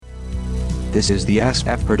This is the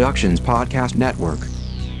SF Productions Podcast Network.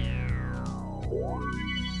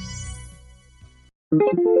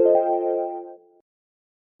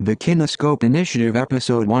 The Kinescope Initiative,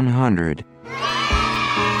 Episode 100.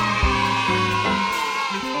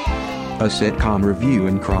 A sitcom review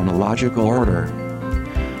in chronological order.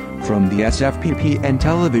 From the SFPP and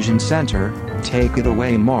Television Center, take it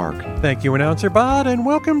away, Mark. Thank you, Announcer Bod, and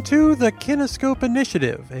welcome to the Kinescope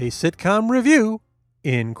Initiative, a sitcom review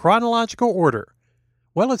in chronological order.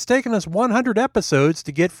 Well, it's taken us 100 episodes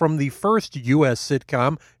to get from the first U.S.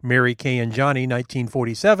 sitcom, Mary Kay and Johnny,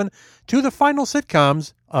 1947, to the final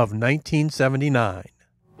sitcoms of 1979.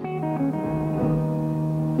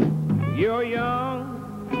 You're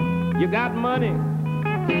young, you got money,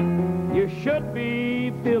 you should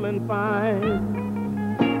be feeling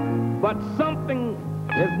fine, but something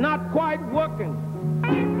is not quite working,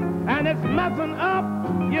 and it's messing up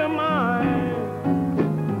your mind.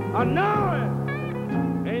 I know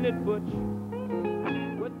it, ain't it, Butch?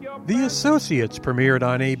 The Associates premiered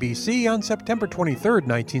on ABC on September 23,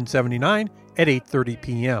 1979 at 8:30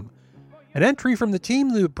 p.m. An entry from the team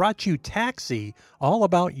that brought you Taxi, all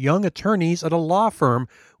about young attorneys at a law firm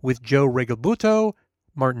with Joe Regalbuto,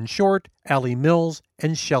 Martin Short, Allie Mills,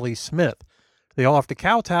 and Shelley Smith. They all have to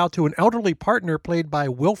kowtow to an elderly partner played by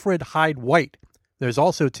Wilfred Hyde White. There's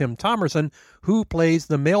also Tim Thomerson, who plays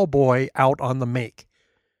the mailboy out on the make.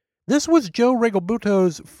 This was Joe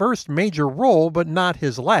Regalbuto's first major role, but not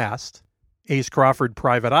his last. Ace Crawford,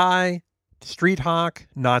 Private Eye, Street Hawk,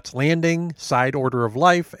 Knots Landing, Side Order of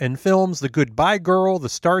Life, and films The Goodbye Girl, The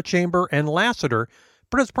Star Chamber, and Lassiter,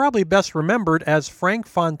 but is probably best remembered as Frank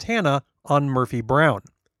Fontana on Murphy Brown.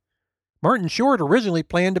 Martin Short originally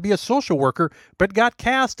planned to be a social worker, but got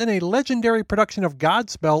cast in a legendary production of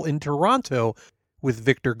Godspell in Toronto with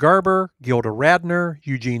Victor Garber, Gilda Radner,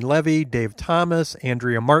 Eugene Levy, Dave Thomas,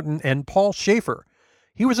 Andrea Martin, and Paul Schaefer.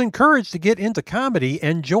 He was encouraged to get into comedy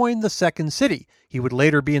and join the Second City. He would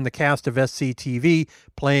later be in the cast of SCTV,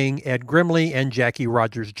 playing Ed Grimley and Jackie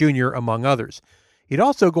Rogers Jr., among others. He'd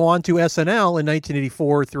also go on to SNL in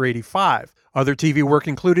 1984 through 85. Other TV work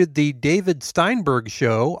included The David Steinberg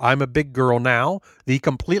Show, I'm a Big Girl Now, The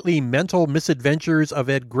Completely Mental Misadventures of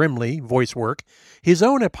Ed Grimley, voice work, his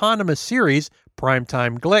own eponymous series,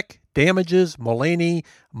 Primetime Glick, Damages, Mulaney,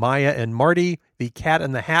 Maya and Marty, The Cat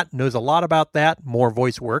in the Hat knows a lot about that, more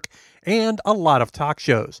voice work, and a lot of talk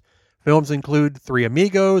shows. Films include Three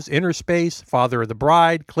Amigos, Inner Space, Father of the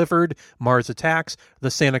Bride, Clifford, Mars Attacks,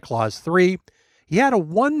 The Santa Claus 3. He had a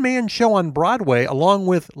one-man show on Broadway along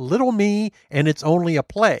with Little Me and It's Only a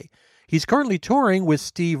Play. He's currently touring with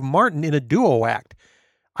Steve Martin in a duo act.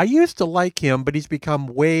 I used to like him, but he's become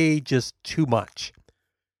way just too much.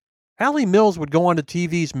 Allie Mills would go on to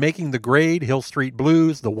TV's Making the Grade, Hill Street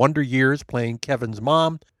Blues, The Wonder Years, playing Kevin's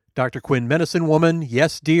mom, Dr. Quinn Medicine Woman,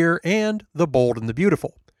 Yes Dear, and The Bold and the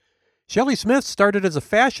Beautiful. Shelley Smith started as a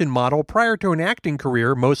fashion model prior to an acting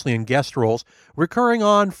career, mostly in guest roles, recurring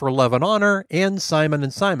on For Love and Honor and Simon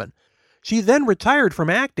 & Simon. She then retired from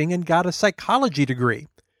acting and got a psychology degree.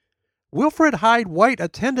 Wilfred Hyde White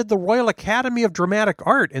attended the Royal Academy of Dramatic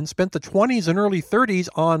Art and spent the 20s and early 30s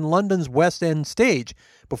on London's West End stage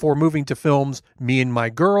before moving to films Me and My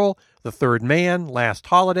Girl, The Third Man, Last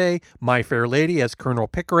Holiday, My Fair Lady as Colonel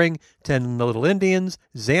Pickering, 10 Little Indians,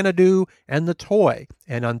 Xanadu, and The Toy,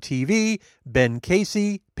 and on TV, Ben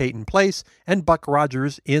Casey, Peyton Place, and Buck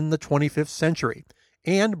Rogers in the 25th Century,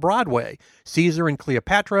 and Broadway, Caesar and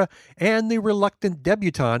Cleopatra, and The Reluctant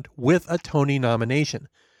Debutante with a Tony nomination.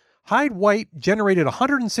 Hyde White generated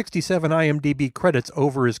 167 IMDb credits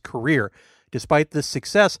over his career. Despite this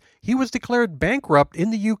success, he was declared bankrupt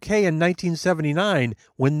in the UK in 1979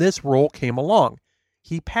 when this role came along.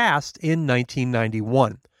 He passed in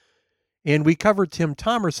 1991. And we covered Tim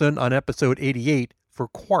Thomerson on episode 88 for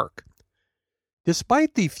Quark.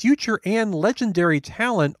 Despite the future and legendary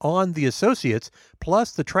talent on The Associates,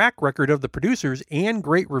 plus the track record of the producers and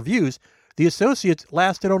great reviews, The Associates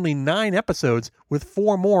lasted only 9 episodes, with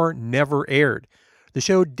 4 more never aired. The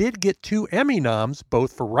show did get 2 Emmy noms,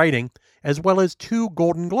 both for writing, as well as 2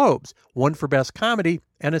 Golden Globes, one for Best Comedy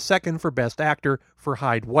and a second for Best Actor for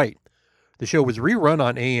Hyde White. The show was rerun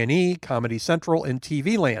on A&E, Comedy Central, and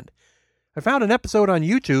TV Land. I found an episode on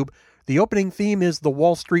YouTube. The opening theme is The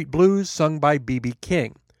Wall Street Blues, sung by B.B.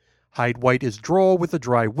 King. Hyde White is droll with a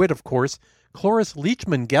dry wit, of course. Cloris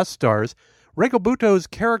Leachman guest stars. Regalbuto's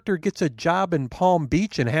character gets a job in Palm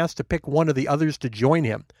Beach and has to pick one of the others to join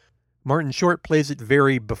him. Martin Short plays it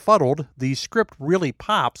very befuddled. The script really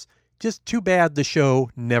pops. Just too bad the show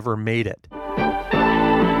never made it.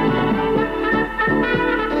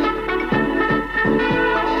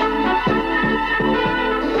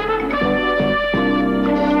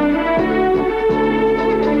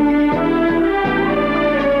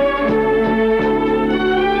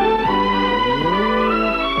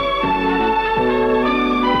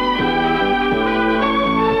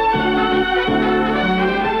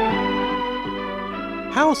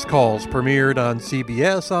 House Calls premiered on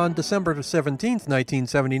CBS on December 17,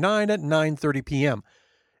 1979 at 9:30 p.m.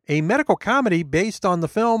 A medical comedy based on the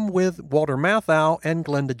film with Walter Matthau and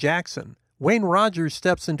Glenda Jackson. Wayne Rogers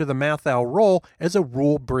steps into the Matthau role as a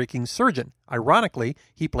rule-breaking surgeon. Ironically,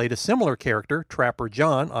 he played a similar character, Trapper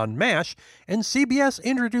John, on MASH, and CBS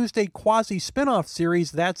introduced a quasi-spin-off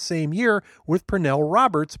series that same year with Pernell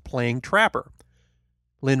Roberts playing Trapper.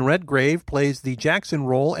 Lynn Redgrave plays the Jackson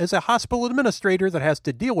role as a hospital administrator that has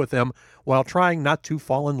to deal with him while trying not to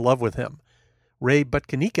fall in love with him. Ray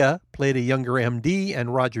Butkanika played a younger MD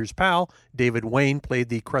and Roger's pal. David Wayne played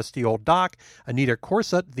the crusty old doc. Anita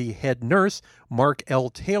Corsett, the head nurse. Mark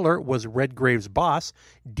L. Taylor was Redgrave's boss.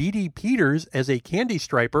 Dee Dee Peters as a candy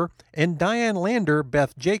striper. And Diane Lander,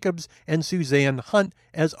 Beth Jacobs, and Suzanne Hunt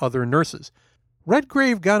as other nurses.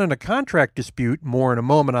 Redgrave got in a contract dispute, more in a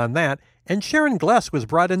moment on that, and Sharon Gless was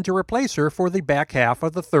brought in to replace her for the back half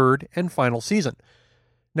of the third and final season.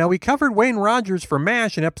 Now, we covered Wayne Rogers for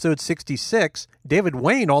MASH in episode 66, David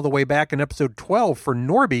Wayne all the way back in episode 12 for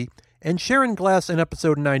Norby, and Sharon Gless in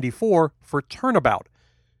episode 94 for Turnabout.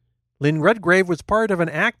 Lynn Redgrave was part of an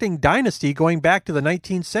acting dynasty going back to the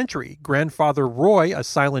 19th century. Grandfather Roy, a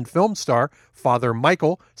silent film star, father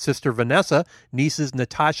Michael, sister Vanessa, nieces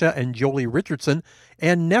Natasha and Jolie Richardson,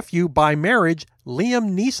 and nephew by marriage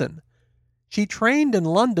Liam Neeson. She trained in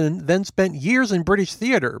London, then spent years in British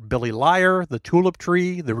theater, Billy Liar, The Tulip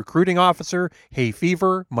Tree, The Recruiting Officer, Hay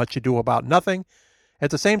Fever, Much Ado About Nothing. At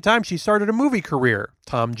the same time, she started a movie career,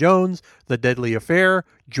 Tom Jones, The Deadly Affair,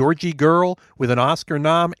 Georgie Girl, with an Oscar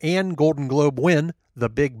nom and Golden Globe win, The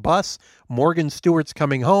Big Bus, Morgan Stewart's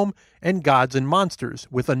Coming Home, and Gods and Monsters,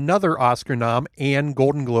 with another Oscar nom and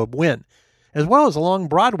Golden Globe win, as well as a long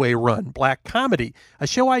Broadway run, Black Comedy, a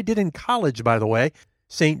show I did in college, by the way,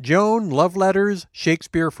 St. Joan, Love Letters,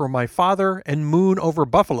 Shakespeare for My Father, and Moon Over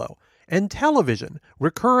Buffalo, and television,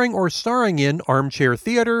 recurring or starring in Armchair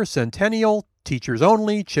Theater, Centennial, Teachers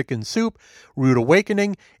Only, Chicken Soup, Rude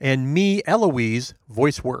Awakening, and Me, Eloise,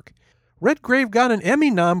 voice work. Redgrave got an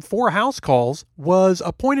Emmy nom for House Calls, was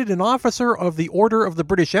appointed an officer of the Order of the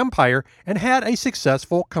British Empire, and had a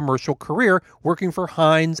successful commercial career working for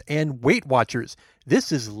Heinz and Weight Watchers.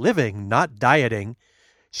 This is living, not dieting.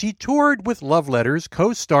 She toured with Love Letters,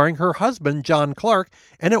 co-starring her husband, John Clark,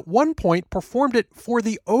 and at one point performed it for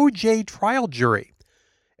the O.J. trial jury.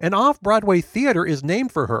 An off-Broadway theater is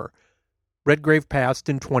named for her. Redgrave passed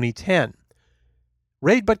in 2010.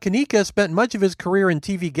 Ray Butkanika spent much of his career in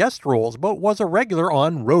TV guest roles, but was a regular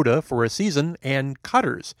on Rhoda for a season and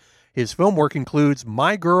Cutters. His film work includes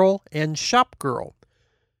My Girl and Shop Girl.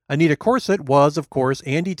 Anita Corsett was, of course,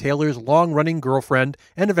 Andy Taylor's long-running girlfriend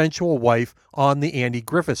and eventual wife on The Andy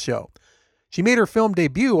Griffith Show. She made her film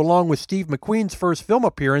debut along with Steve McQueen's first film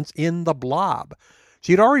appearance in The Blob.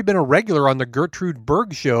 She had already been a regular on The Gertrude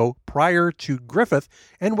Berg Show prior to Griffith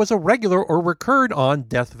and was a regular or recurred on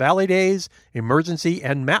Death Valley Days, Emergency,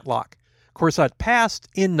 and Matlock. Corsett passed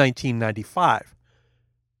in 1995.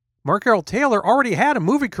 Mark L. Taylor already had a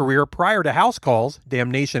movie career prior to House Calls,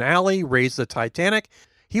 Damnation Alley, Raise the Titanic.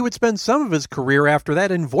 He would spend some of his career after that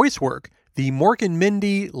in voice work. The Mork and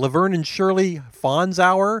Mindy, Laverne and Shirley, Fonz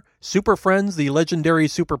Hour, Super Friends, the legendary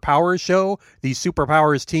Superpowers Show, the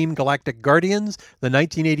Superpowers Team Galactic Guardians, the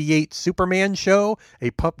 1988 Superman Show,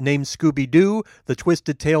 A Pup Named Scooby-Doo, The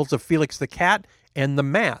Twisted Tales of Felix the Cat, and The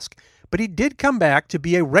Mask. But he did come back to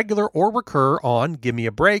be a regular or recur on Give Me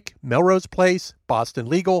a Break, Melrose Place, Boston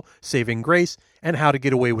Legal, Saving Grace, and How to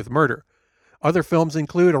Get Away with Murder. Other films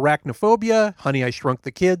include Arachnophobia, Honey, I Shrunk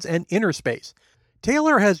the Kids, and Inner Space.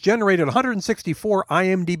 Taylor has generated 164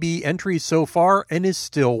 IMDb entries so far and is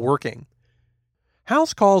still working.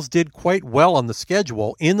 House Calls did quite well on the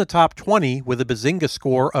schedule, in the top 20 with a Bazinga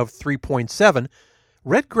score of 3.7.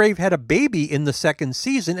 Redgrave had a baby in the second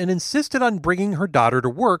season and insisted on bringing her daughter to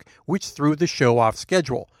work, which threw the show off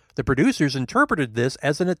schedule. The producers interpreted this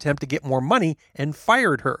as an attempt to get more money and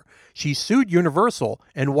fired her. She sued Universal,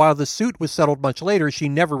 and while the suit was settled much later, she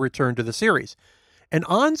never returned to the series. An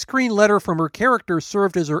on-screen letter from her character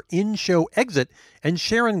served as her in-show exit, and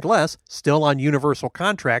Sharon Gless, still on Universal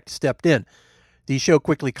contract, stepped in. The show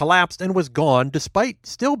quickly collapsed and was gone, despite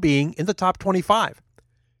still being in the top 25.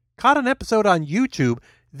 Caught an episode on YouTube,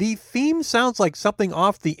 the theme sounds like something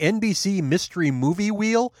off the NBC Mystery Movie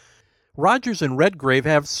Wheel. Rogers and Redgrave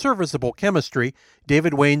have serviceable chemistry.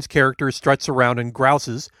 David Wayne's character struts around and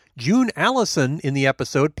grouses. June Allison in the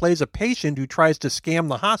episode plays a patient who tries to scam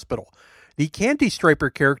the hospital. The Candy Striper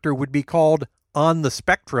character would be called On the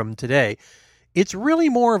Spectrum today. It's really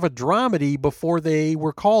more of a dramedy before they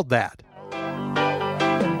were called that.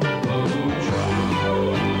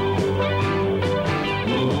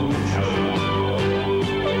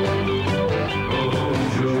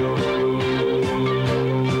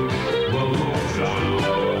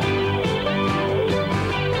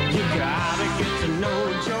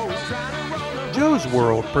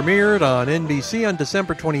 World premiered on NBC on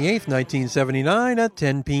December 28, 1979 at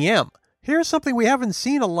 10 p.m. Here's something we haven't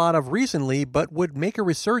seen a lot of recently but would make a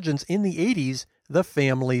resurgence in the 80s, the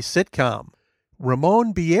family sitcom.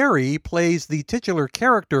 Ramon Bieri plays the titular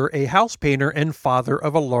character, a house painter and father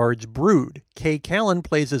of a large brood. Kay Callan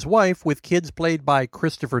plays his wife, with kids played by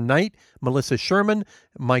Christopher Knight, Melissa Sherman,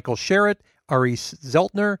 Michael Sherritt, Ari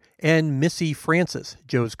Zeltner, and Missy Francis.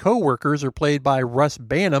 Joe's co-workers are played by Russ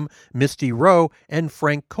Banham, Misty Rowe, and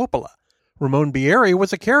Frank Coppola. Ramon Bieri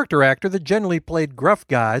was a character actor that generally played gruff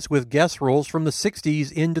guys with guest roles from the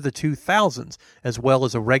 60s into the 2000s, as well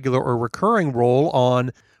as a regular or recurring role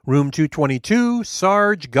on Room 222,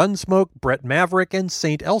 Sarge, Gunsmoke, Brett Maverick, and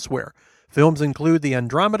Saint Elsewhere. Films include The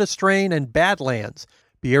Andromeda Strain and Badlands.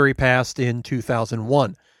 Bieri passed in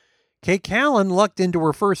 2001. Kay Callan lucked into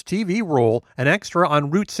her first TV role, an extra on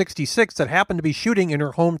Route 66 that happened to be shooting in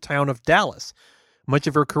her hometown of Dallas. Much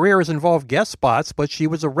of her career has involved guest spots, but she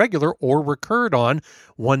was a regular or recurred on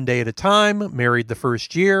One Day at a Time, Married the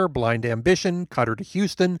First Year, Blind Ambition, Cutter to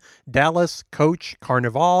Houston, Dallas, Coach,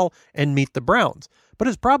 Carnival, and Meet the Browns, but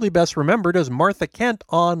is probably best remembered as Martha Kent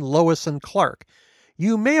on Lois and Clark.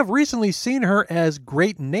 You may have recently seen her as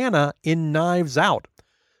Great Nana in Knives Out.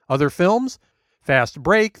 Other films? Fast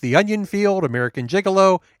Break, The Onion Field, American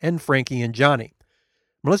Gigolo, and Frankie and Johnny.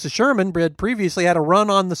 Melissa Sherman had previously had a run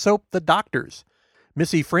on the soap The Doctors.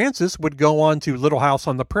 Missy Francis would go on to Little House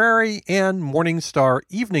on the Prairie and Morning Star,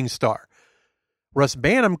 Evening Star. Russ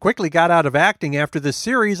Banham quickly got out of acting after this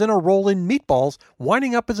series in a role in Meatballs,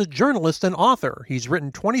 winding up as a journalist and author. He's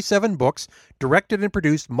written 27 books, directed and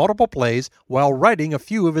produced multiple plays while writing a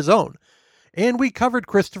few of his own. And we covered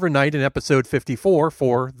Christopher Knight in episode 54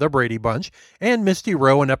 for The Brady Bunch, and Misty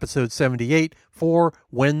Rowe in episode 78 for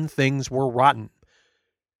When Things Were Rotten.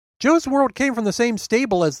 Joe's World came from the same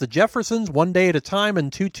stable as the Jeffersons, One Day at a Time,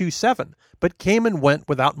 and 227, but came and went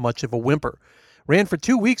without much of a whimper. Ran for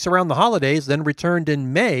 2 weeks around the holidays, then returned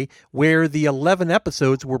in May, where the 11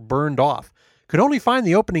 episodes were burned off. Could only find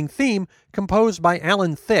the opening theme, composed by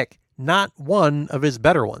Alan Thicke, not one of his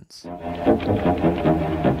better ones.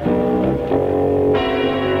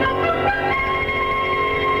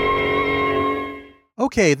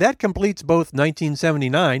 Okay, that completes both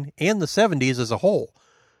 1979 and the 70s as a whole.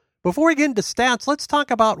 Before we get into stats, let's talk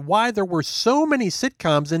about why there were so many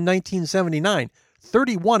sitcoms in 1979,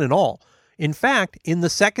 31 in all. In fact, in the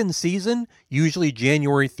second season, usually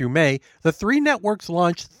January through May, the three networks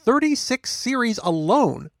launched 36 series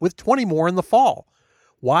alone, with 20 more in the fall.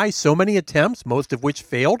 Why so many attempts, most of which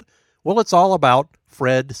failed? Well, it's all about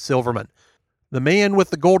Fred Silverman. The man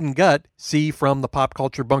with the golden gut, see from the Pop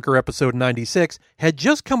Culture Bunker episode 96, had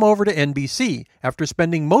just come over to NBC after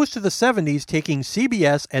spending most of the 70s taking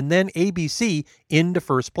CBS and then ABC into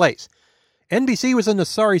first place. NBC was in a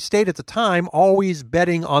sorry state at the time, always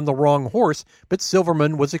betting on the wrong horse, but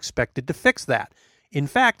Silverman was expected to fix that. In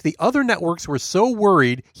fact, the other networks were so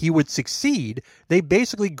worried he would succeed, they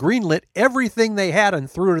basically greenlit everything they had and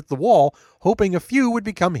threw it at the wall, hoping a few would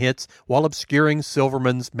become hits while obscuring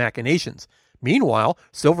Silverman's machinations. Meanwhile,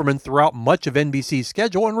 Silverman threw out much of NBC's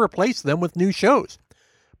schedule and replaced them with new shows.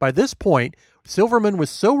 By this point, Silverman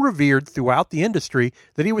was so revered throughout the industry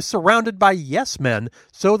that he was surrounded by yes-men,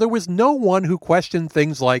 so there was no one who questioned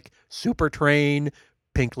things like Supertrain,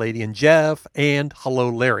 Pink Lady and Jeff, and Hello,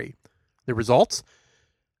 Larry. The results?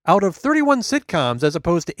 Out of 31 sitcoms, as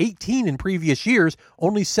opposed to 18 in previous years,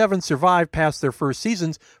 only 7 survived past their first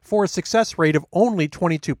seasons for a success rate of only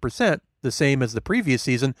 22%, the same as the previous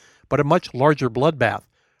season, but a much larger bloodbath.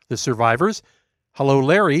 The survivors? Hello,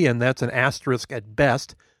 Larry, and that's an asterisk at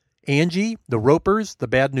best. Angie, The Ropers, The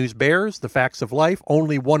Bad News Bears, The Facts of Life,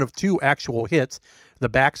 only one of 2 actual hits. The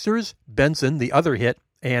Baxters, Benson, the other hit,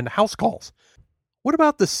 and House Calls. What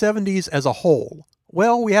about the 70s as a whole?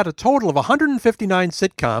 Well, we had a total of 159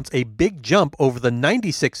 sitcoms, a big jump over the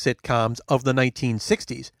 96 sitcoms of the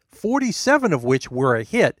 1960s, 47 of which were a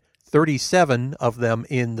hit, 37 of them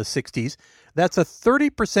in the 60s. That's a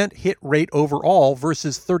 30% hit rate overall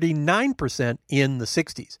versus 39% in the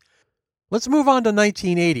 60s. Let's move on to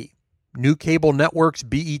 1980. New cable networks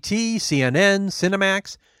BET, CNN,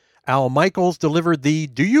 Cinemax. Al Michaels delivered the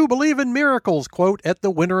 "Do you believe in miracles?" quote at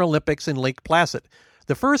the Winter Olympics in Lake Placid.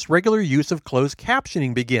 The first regular use of closed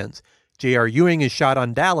captioning begins. J.R. Ewing is shot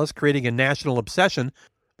on Dallas, creating a national obsession.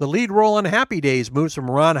 The lead role on Happy Days moves from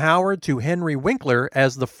Ron Howard to Henry Winkler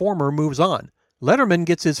as the former moves on. Letterman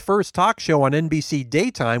gets his first talk show on NBC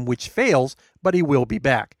Daytime, which fails, but he will be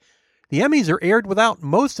back. The Emmys are aired without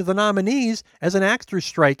most of the nominees as an actors'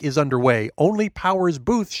 strike is underway. Only Powers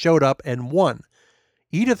Booth showed up and won.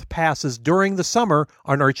 Edith passes during the summer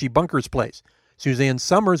on Archie Bunker's Place. Suzanne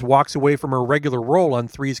Summers walks away from her regular role on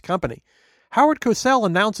Three's Company. Howard Cosell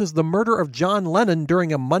announces the murder of John Lennon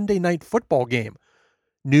during a Monday Night Football game.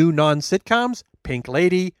 New non-sitcoms, Pink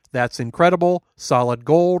Lady, That's Incredible, Solid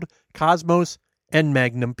Gold, Cosmos, and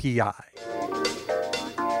Magnum P.I.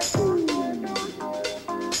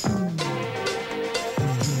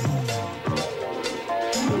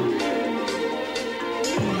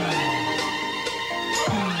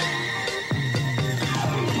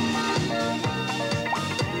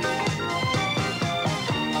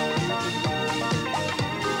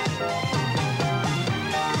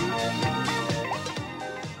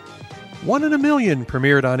 One in a Million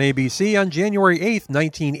premiered on ABC on January 8,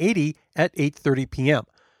 1980 at 8:30 p.m.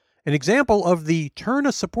 An example of the turn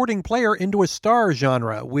a supporting player into a star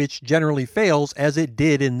genre, which generally fails as it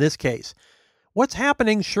did in this case. What's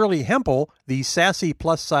happening? Shirley Hempel, the sassy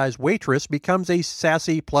plus-size waitress, becomes a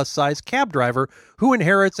sassy plus-size cab driver who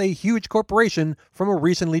inherits a huge corporation from a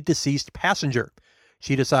recently deceased passenger.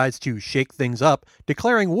 She decides to shake things up,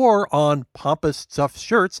 declaring war on pompous stuffed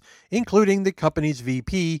shirts, including the company's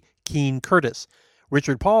VP, Keen Curtis.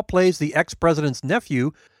 Richard Paul plays the ex-president's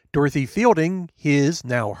nephew. Dorothy Fielding, his,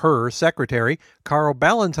 now her, secretary. Carl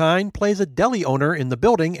Ballantine plays a deli owner in the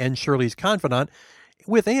building and Shirley's confidant,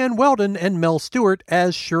 with Ann Weldon and Mel Stewart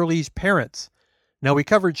as Shirley's parents. Now, we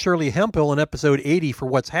covered Shirley Hempel in episode 80 for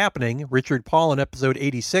What's Happening, Richard Paul in episode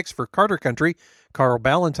 86 for Carter Country, Carl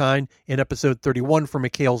Ballantine in episode 31 for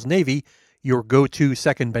McHale's Navy, Your Go-To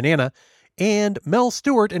Second Banana, and Mel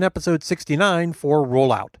Stewart in episode 69 for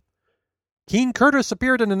Rollout. Keen Curtis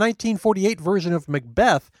appeared in a 1948 version of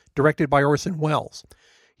Macbeth, directed by Orson Welles.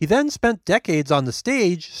 He then spent decades on the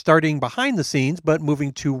stage, starting behind the scenes, but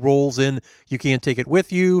moving to roles in You Can't Take It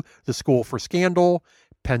With You, The School for Scandal,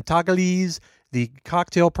 Pantagales, The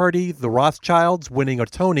Cocktail Party, The Rothschilds, winning a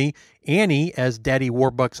Tony, Annie as Daddy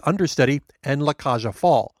Warbucks' understudy, and La Cage aux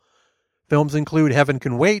Folles. Films include Heaven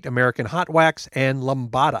Can Wait, American Hot Wax, and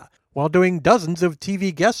Lambada, while doing dozens of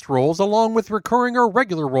TV guest roles along with recurring or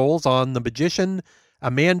regular roles on The Magician,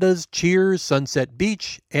 Amanda's, Cheers, Sunset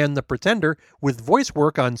Beach, and The Pretender, with voice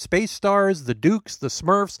work on Space Stars, The Dukes, The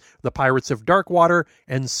Smurfs, The Pirates of Darkwater,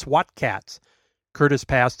 and SWAT Cats. Curtis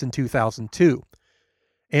passed in 2002.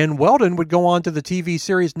 And Weldon would go on to the TV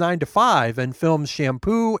series 9 to 5 and films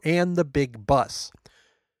Shampoo and The Big Bus.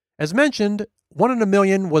 As mentioned, One in a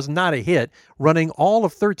Million was not a hit, running all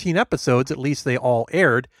of 13 episodes, at least they all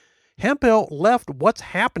aired. Hempel left What's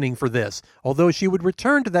Happening for this, although she would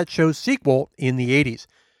return to that show's sequel in the 80s.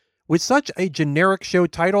 With such a generic show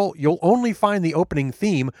title, you'll only find the opening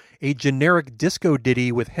theme, a generic disco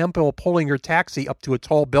ditty with Hempel pulling her taxi up to a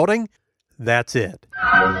tall building. That's it.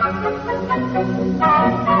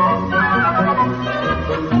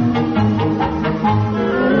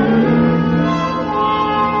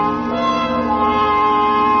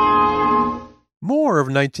 More of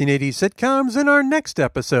 1980s sitcoms in our next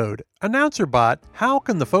episode. Announcer Bot, how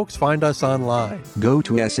can the folks find us online? Go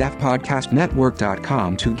to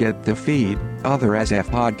sfpodcastnetwork.com to get the feed, other SF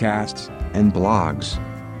podcasts, and blogs.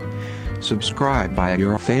 Subscribe via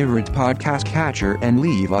your favorite podcast catcher and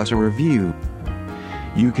leave us a review.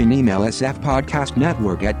 You can email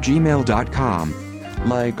sfpodcastnetwork@gmail.com.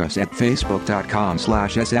 Like us at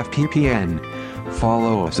facebook.com/sfppn.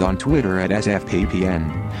 Follow us on Twitter at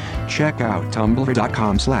sfppn. Check out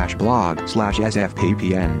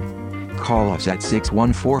tumblr.com/blog/sfppn. Call us at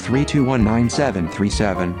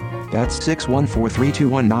 614-321-9737. That's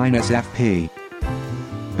 614-321-9SFP.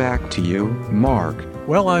 Back to you, Mark.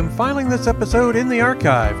 Well, I'm filing this episode in the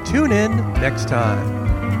archive. Tune in next time.